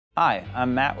Hi,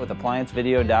 I'm Matt with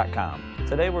ApplianceVideo.com.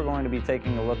 Today we're going to be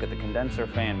taking a look at the condenser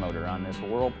fan motor on this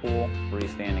Whirlpool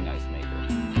freestanding ice maker.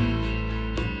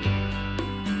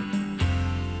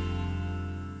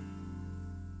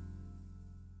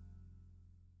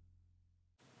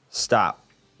 Stop.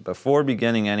 Before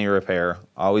beginning any repair,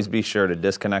 always be sure to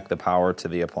disconnect the power to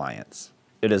the appliance.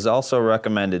 It is also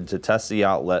recommended to test the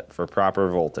outlet for proper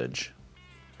voltage.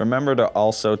 Remember to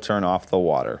also turn off the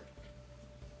water.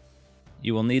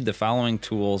 You will need the following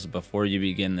tools before you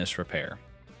begin this repair: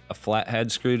 a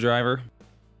flathead screwdriver,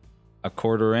 a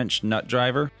 1/4 inch nut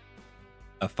driver,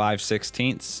 a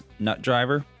 5/16 nut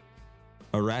driver,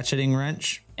 a ratcheting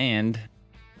wrench, and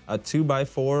a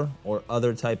 2x4 or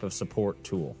other type of support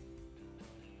tool.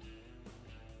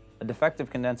 A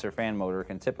defective condenser fan motor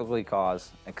can typically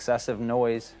cause excessive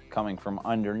noise coming from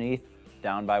underneath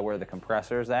down by where the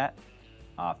compressor is at.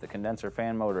 If the condenser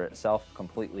fan motor itself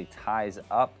completely ties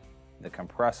up, the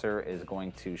compressor is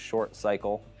going to short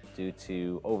cycle due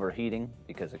to overheating,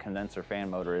 because the condenser fan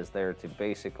motor is there to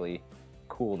basically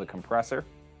cool the compressor.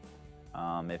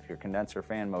 If your condenser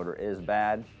fan motor is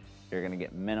bad, you're going to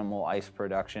get minimal ice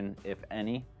production, if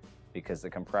any, because the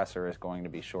compressor is going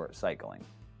to be short cycling.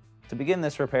 To begin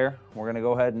this repair, we're going to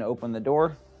go ahead and open the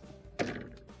door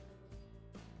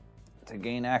to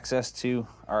gain access to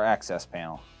our access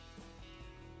panel.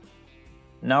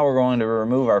 Now we're going to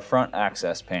remove our front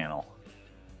access panel.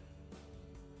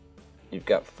 You've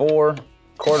got 4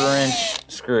 1/4 inch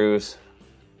screws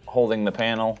holding the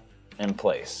panel in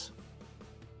place.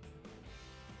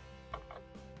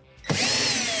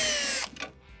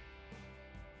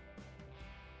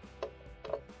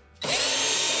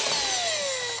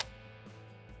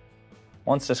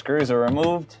 Once the screws are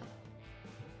removed,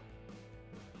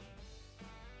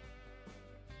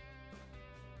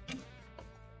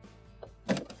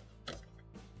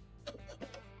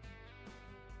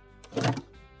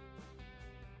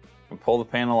 pull the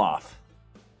panel off.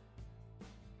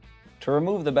 To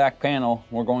remove the back panel,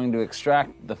 we're going to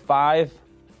extract the 5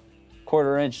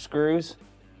 1/4 inch screws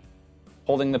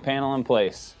holding the panel in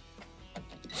place.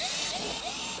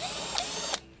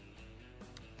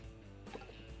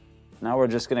 Now we're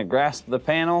just going to grasp the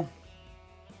panel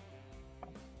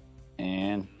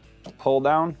and pull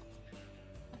down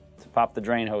to pop the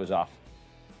drain hose off.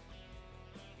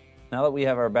 Now that we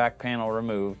have our back panel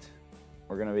removed,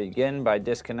 we're going to begin by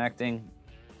disconnecting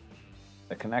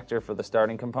the connector for the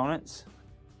starting components.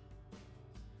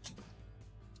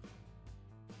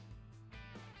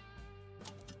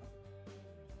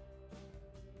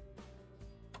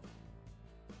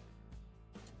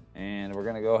 And we're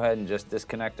going to go ahead and just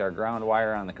disconnect our ground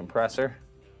wire on the compressor.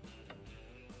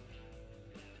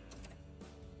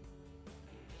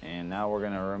 And now we're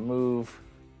going to remove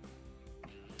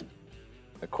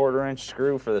the 1/4 inch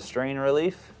screw for the strain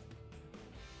relief.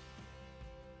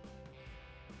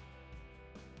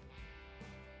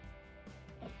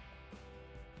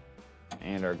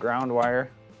 And our ground wire.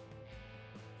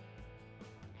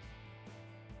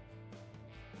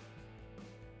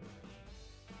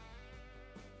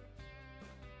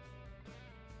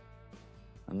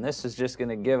 And this is just going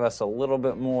to give us a little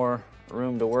bit more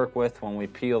room to work with when we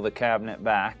peel the cabinet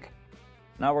back.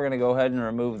 Now we're going to go ahead and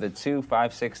remove the 2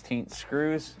 5/16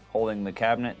 screws holding the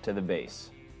cabinet to the base.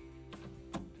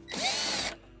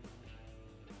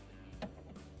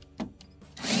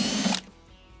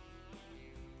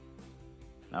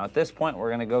 Now at this point, we're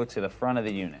going to go to the front of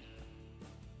the unit.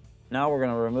 Now we're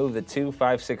going to remove the 2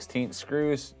 5/16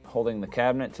 screws holding the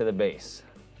cabinet to the base.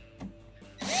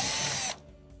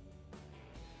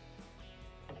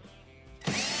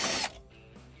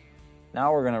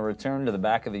 Now we're going to return to the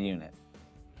back of the unit.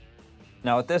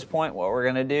 Now at this point, what we're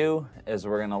going to do is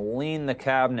we're going to lean the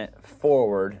cabinet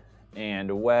forward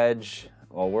and wedge.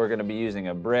 Well, we're going to be using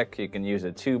a brick. You can use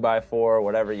a 2x4,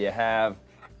 whatever you have,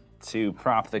 to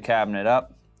prop the cabinet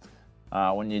up.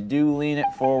 When you do lean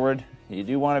it forward, you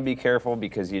do want to be careful,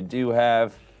 because you do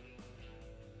have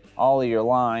all of your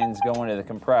lines going to the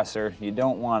compressor. You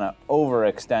don't want to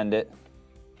overextend it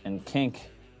and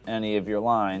kink any of your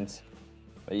lines,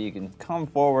 but you can come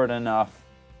forward enough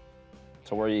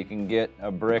to where you can get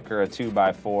a brick or a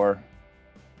 2x4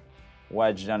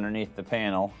 wedged underneath the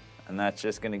panel, and that's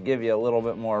just going to give you a little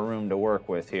bit more room to work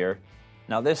with here.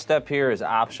 Now this step here is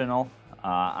optional.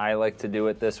 I like to do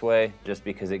it this way just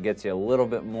because it gets you a little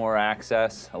bit more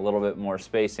access, a little bit more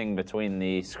spacing between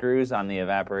the screws on the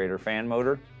evaporator fan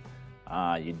motor.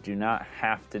 You do not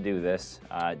have to do this,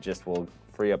 it just will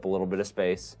free up a little bit of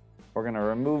space. We're going to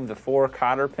remove the 4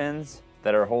 cotter pins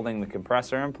that are holding the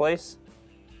compressor in place.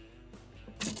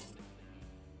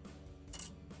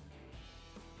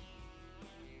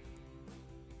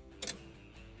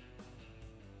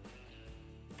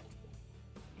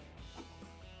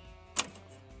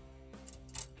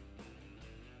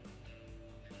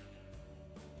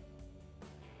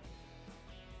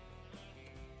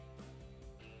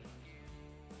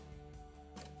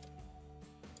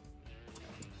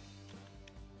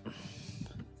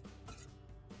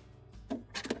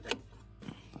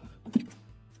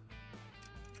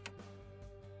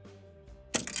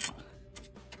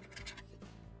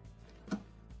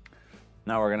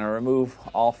 Now we're going to remove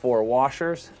all 4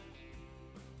 washers.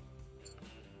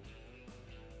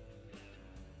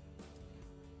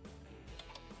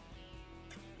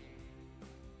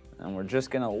 And we're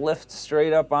just going to lift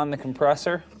straight up on the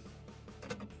compressor.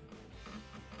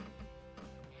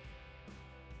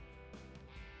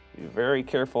 Be very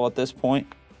careful at this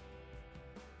point.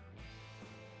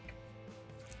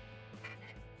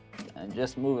 And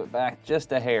just move it back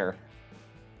just a hair.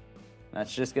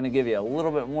 That's just going to give you a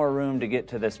little bit more room to get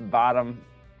to this bottom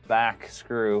back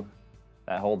screw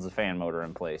that holds the fan motor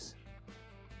in place.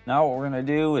 Now what we're going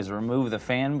to do is remove the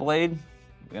fan blade.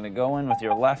 You're going to go in with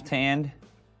your left hand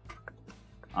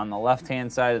on the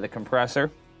left-hand side of the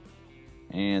compressor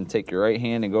and take your right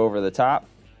hand and go over the top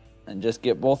and just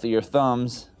get both of your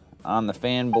thumbs on the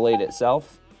fan blade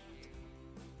itself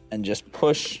and just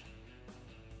push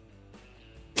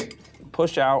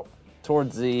out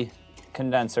towards the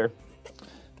condenser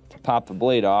to pop the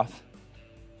blade off.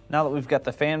 Now that we've got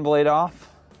the fan blade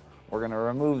off, we're going to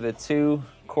remove the 2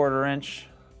 1/4-inch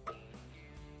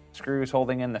screws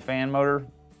holding in the fan motor.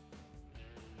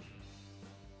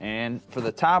 And for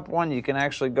the top one, you can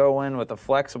actually go in with a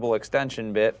flexible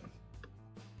extension bit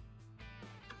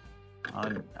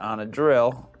on a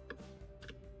drill.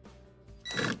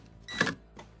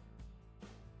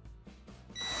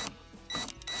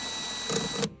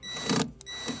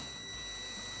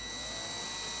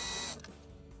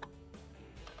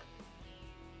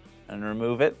 And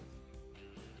remove it.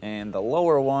 And the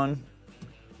lower one,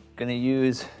 going to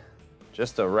use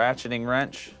just a ratcheting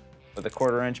wrench with a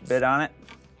 1/4-inch bit on it.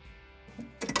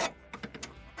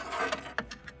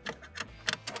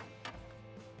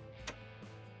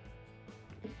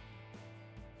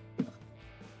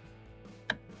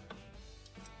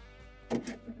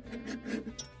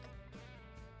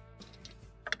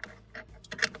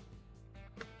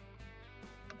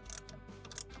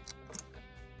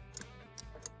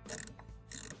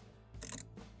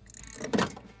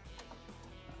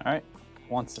 All right,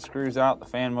 once the screw's out, the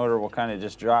fan motor will kind of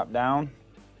just drop down.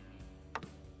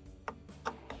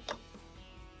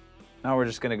 Now we're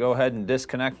just going to go ahead and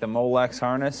disconnect the Molex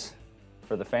harness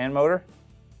for the fan motor.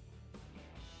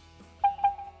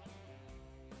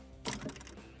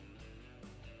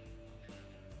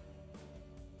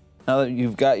 Now that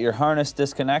you've got your harness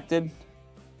disconnected,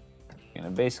 you're going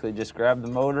to basically just grab the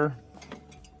motor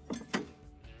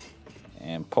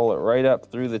and pull it right up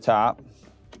through the top.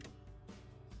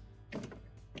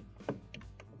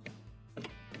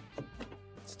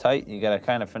 It's tight, you got to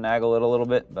kind of finagle it a little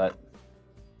bit, but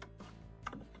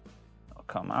it'll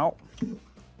come out.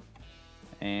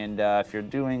 And if you're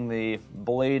doing the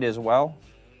blade as well,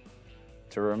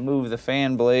 to remove the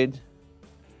fan blade, you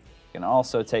can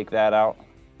also take that out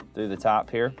through the top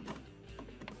here.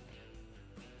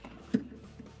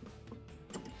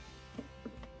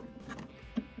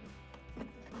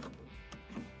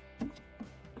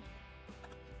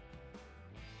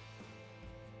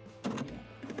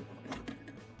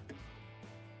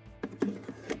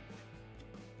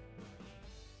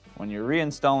 When you're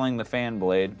reinstalling the fan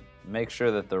blade, make sure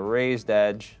that the raised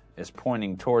edge is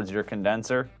pointing towards your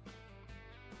condenser.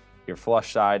 Your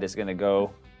flush side is going to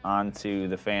go onto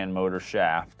the fan motor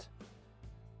shaft.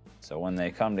 So when they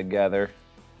come together,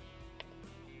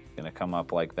 it's going to come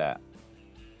up like that.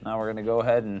 Now we're going to go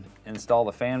ahead and install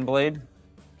the fan blade.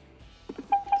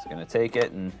 It's going to take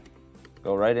it and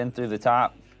go right in through the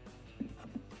top.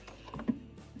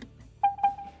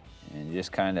 And you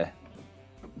just kind of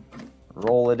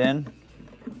roll it in.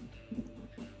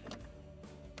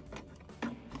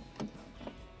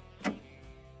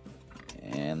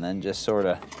 And then just sort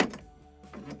of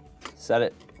set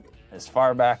it as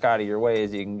far back out of your way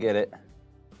as you can get it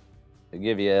to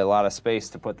give you a lot of space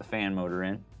to put the fan motor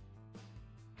in.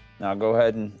 Now go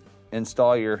ahead and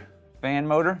install your fan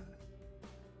motor.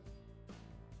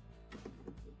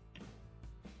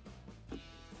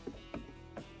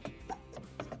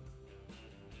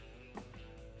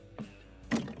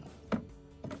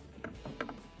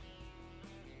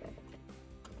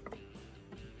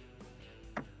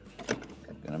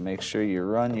 Gonna make sure you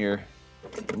run your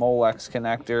Molex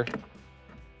connector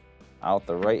out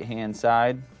the right hand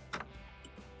side,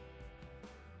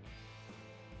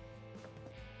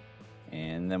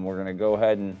 and then we're going to go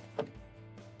ahead and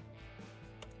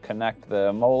connect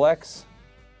the Molex.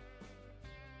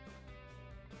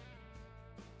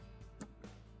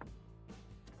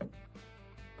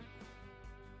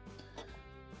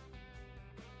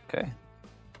 Okay,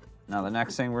 now the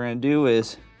next thing we're going to do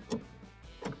is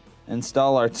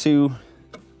install our 2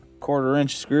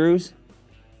 1/4-inch screws.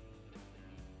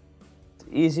 It's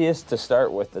easiest to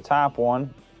start with the top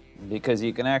one because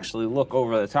you can actually look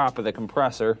over the top of the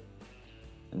compressor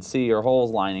and see your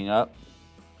holes lining up.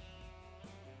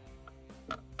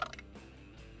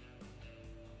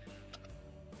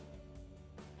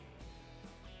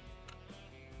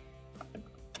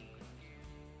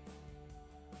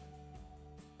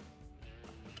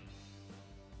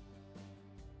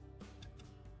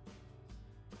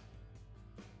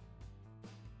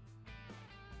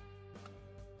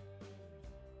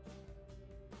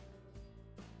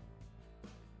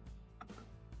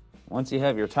 Once you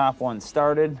have your top one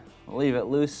started, leave it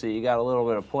loose so you got a little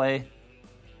bit of play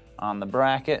on the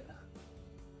bracket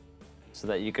so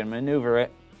that you can maneuver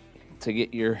it to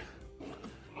get your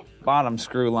bottom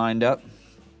screw lined up.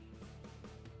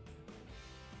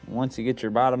 Once you get your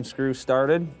bottom screw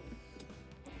started,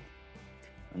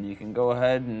 and you can go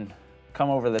ahead and come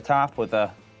over the top with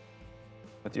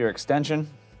your extension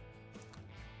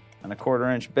and a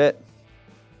 1/4 inch bit.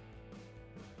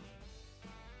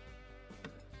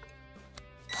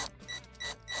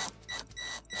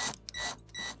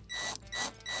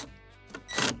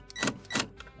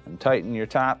 Tighten your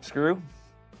top screw.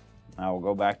 Now we'll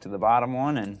go back to the bottom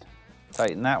one and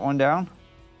tighten that one down.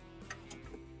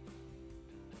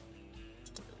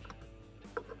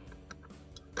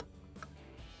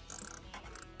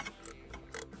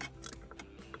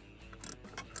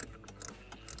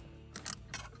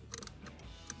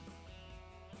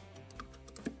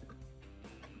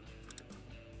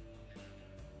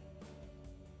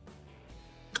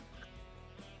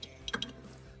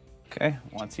 Okay,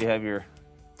 once you have your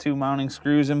 2 mounting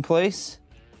screws in place,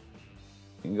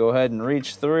 you can go ahead and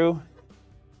reach through,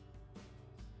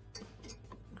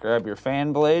 grab your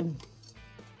fan blade,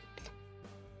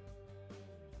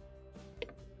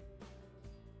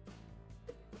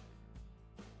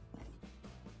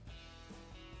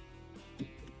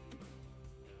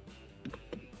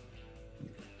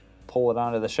 pull it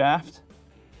onto the shaft,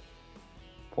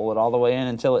 pull it all the way in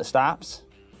until it stops,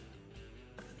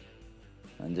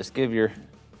 and just give your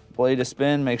blade a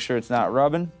spin, make sure it's not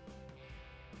rubbing.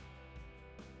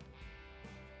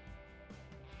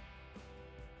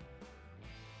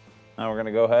 Now we're going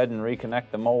to go ahead and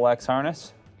reconnect the Molex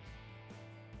harness.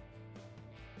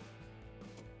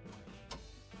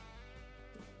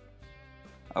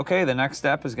 Okay, the next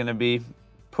step is going to be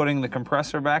putting the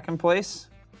compressor back in place.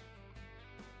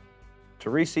 To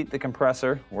reseat the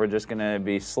compressor, we're just going to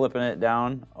be slipping it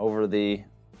down over the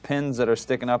pins that are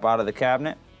sticking up out of the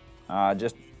cabinet.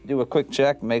 Just do a quick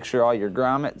check, make sure all your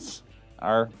grommets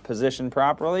are positioned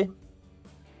properly.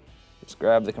 Just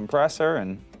grab the compressor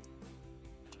and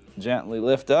gently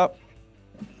lift up.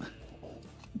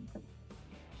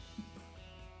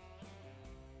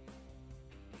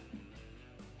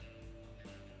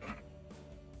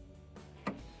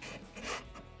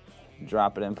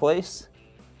 Drop it in place.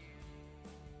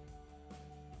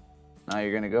 Now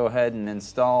you're going to go ahead and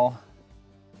install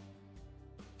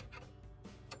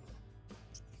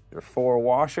your 4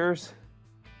 washers.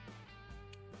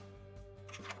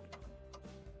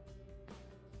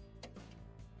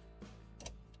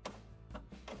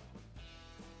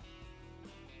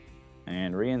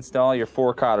 And reinstall your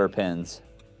 4 cotter pins.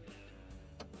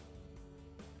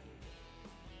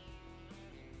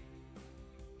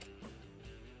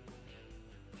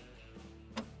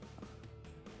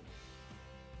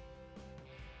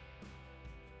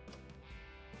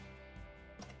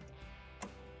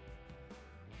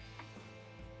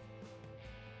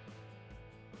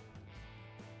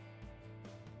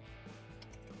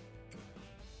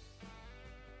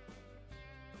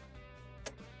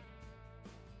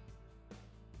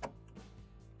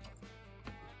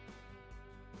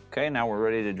 Okay, now we're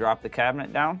ready to drop the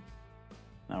cabinet down.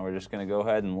 Now we're just going to go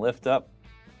ahead and lift up,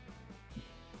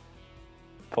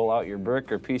 pull out your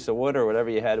brick or piece of wood or whatever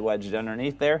you had wedged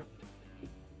underneath there.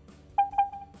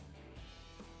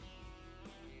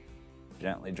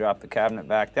 Gently drop the cabinet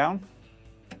back down.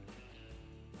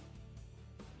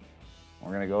 We're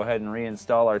going to go ahead and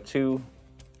reinstall our 2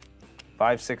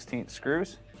 5/16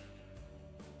 screws.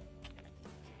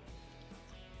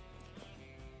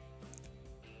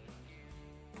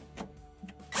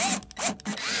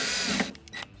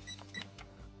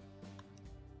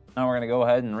 Now we're going to go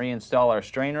ahead and reinstall our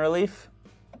strain relief.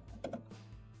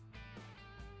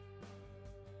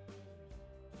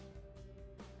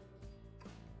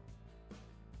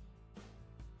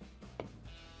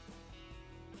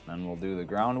 Then we'll do the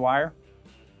ground wire.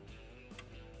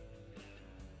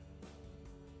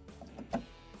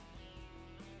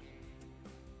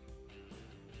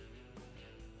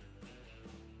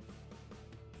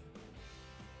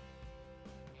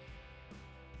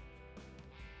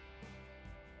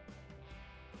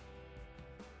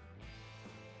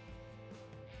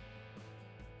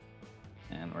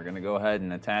 And we're going to go ahead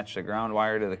and attach the ground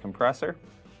wire to the compressor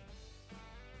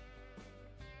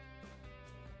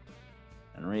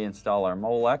and reinstall our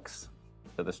Molex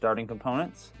to the starting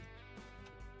components.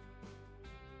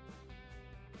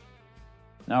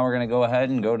 Now we're going to go ahead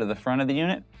and go to the front of the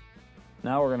unit.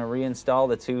 Now we're going to reinstall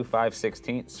the two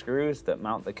 5/16 screws that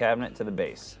mount the cabinet to the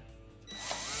base.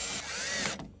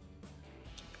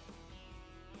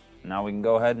 Now we can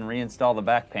go ahead and reinstall the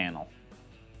back panel.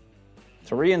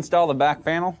 To reinstall the back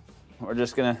panel, we're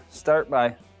just going to start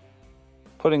by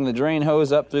putting the drain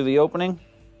hose up through the opening.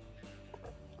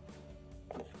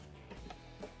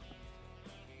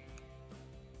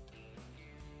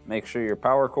 Make sure your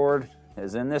power cord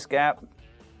is in this gap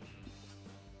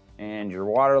and your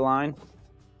water line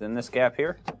is in this gap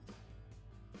here.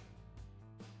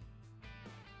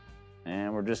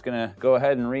 And we're just going to go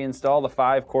ahead and reinstall the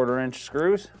 5 1/4-inch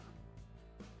screws.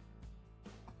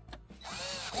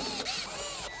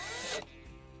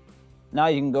 Now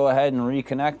you can go ahead and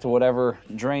reconnect whatever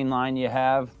drain line you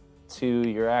have to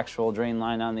your actual drain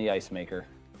line on the ice maker.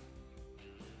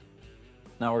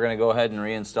 Now we're going to go ahead and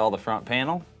reinstall the front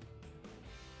panel.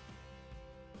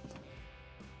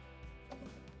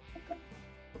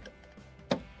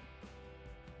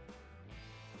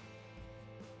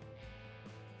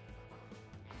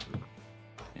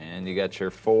 And you got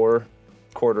your 4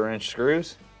 1/4-inch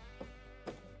screws.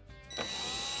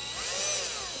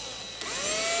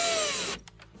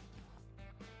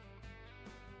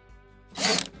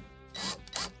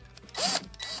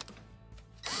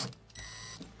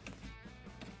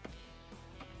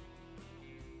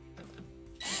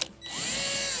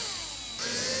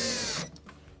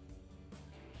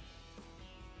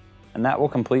 And that will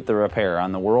complete the repair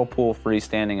on the Whirlpool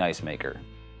freestanding ice maker.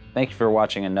 Thank you for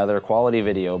watching another quality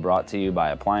video brought to you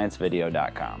by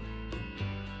ApplianceVideo.com.